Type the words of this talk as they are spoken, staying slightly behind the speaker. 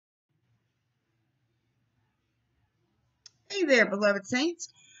Hey there, beloved saints.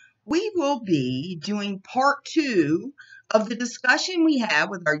 We will be doing part 2 of the discussion we had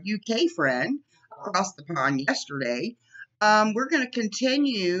with our UK friend across the pond yesterday. We're going to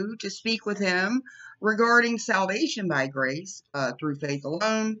continue to speak with him regarding salvation by grace through faith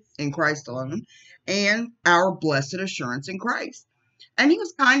alone, in Christ alone, and our blessed assurance in Christ. And he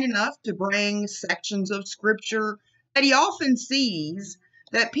was kind enough to bring sections of scripture that he often sees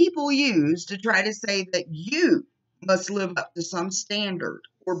that people use to try to say that you must live up to some standard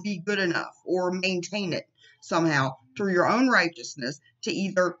or be good enough or maintain it somehow through your own righteousness to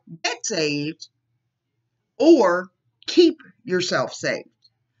either get saved or keep yourself saved.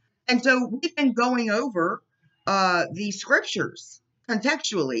 And so we've been going over these scriptures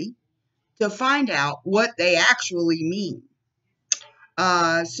contextually to find out what they actually mean.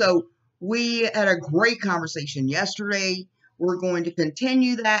 So we had a great conversation yesterday. We're going to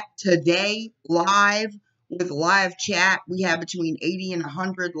continue that today live with live chat. We had between 80 and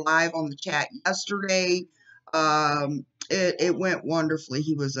 100 live on the chat yesterday. It went wonderfully.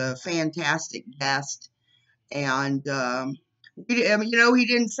 He was a fantastic guest. And, he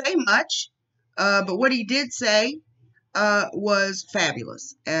didn't say much, but what he did say was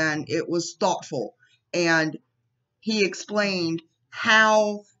fabulous. And it was thoughtful. And he explained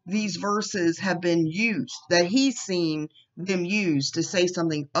how these verses have been used, that he's seen them used to say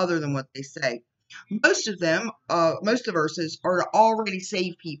something other than what they say. Most of the verses are to already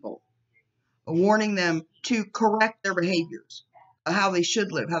saved people, warning them to correct their behaviors, how they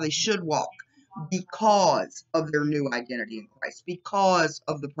should live, how they should walk, because of their new identity in Christ, because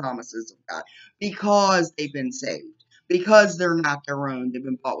of the promises of God, because they've been saved, because they're not their own, they've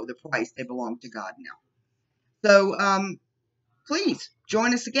been bought with a price, they belong to God now. So, please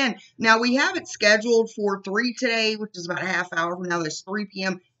join us again. Now, we have it scheduled for 3 today, which is about a half hour from now. There's 3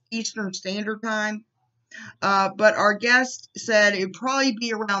 p.m. Eastern Standard Time. But our guest said it'd probably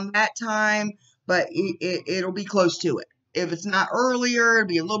be around that time, but it'll be close to it. If it's not earlier, it'll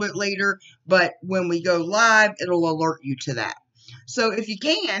be a little bit later. But when we go live, it'll alert you to that. So if you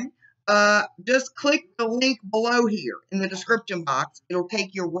can, just click the link below here in the description box. It'll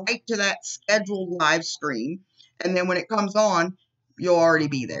take you right to that scheduled live stream. And then when it comes on, you'll already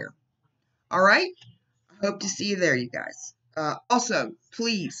be there. All right? I hope to see you there, you guys. Also,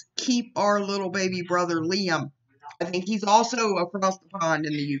 please keep our little baby brother Liam. I think he's also across the pond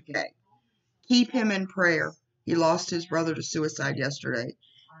in the UK. Keep him in prayer. He lost his brother to suicide yesterday.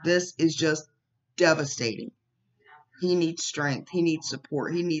 This is just devastating. He needs strength. He needs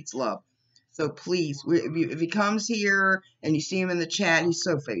support. He needs love. So please, if he comes here and you see him in the chat, he's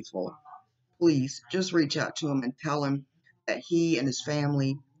so faithful. Please just reach out to him and tell him that he and his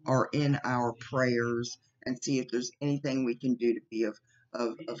family are in our prayers and see if there's anything we can do to be of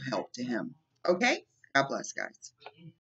help to him. Okay? God bless, guys.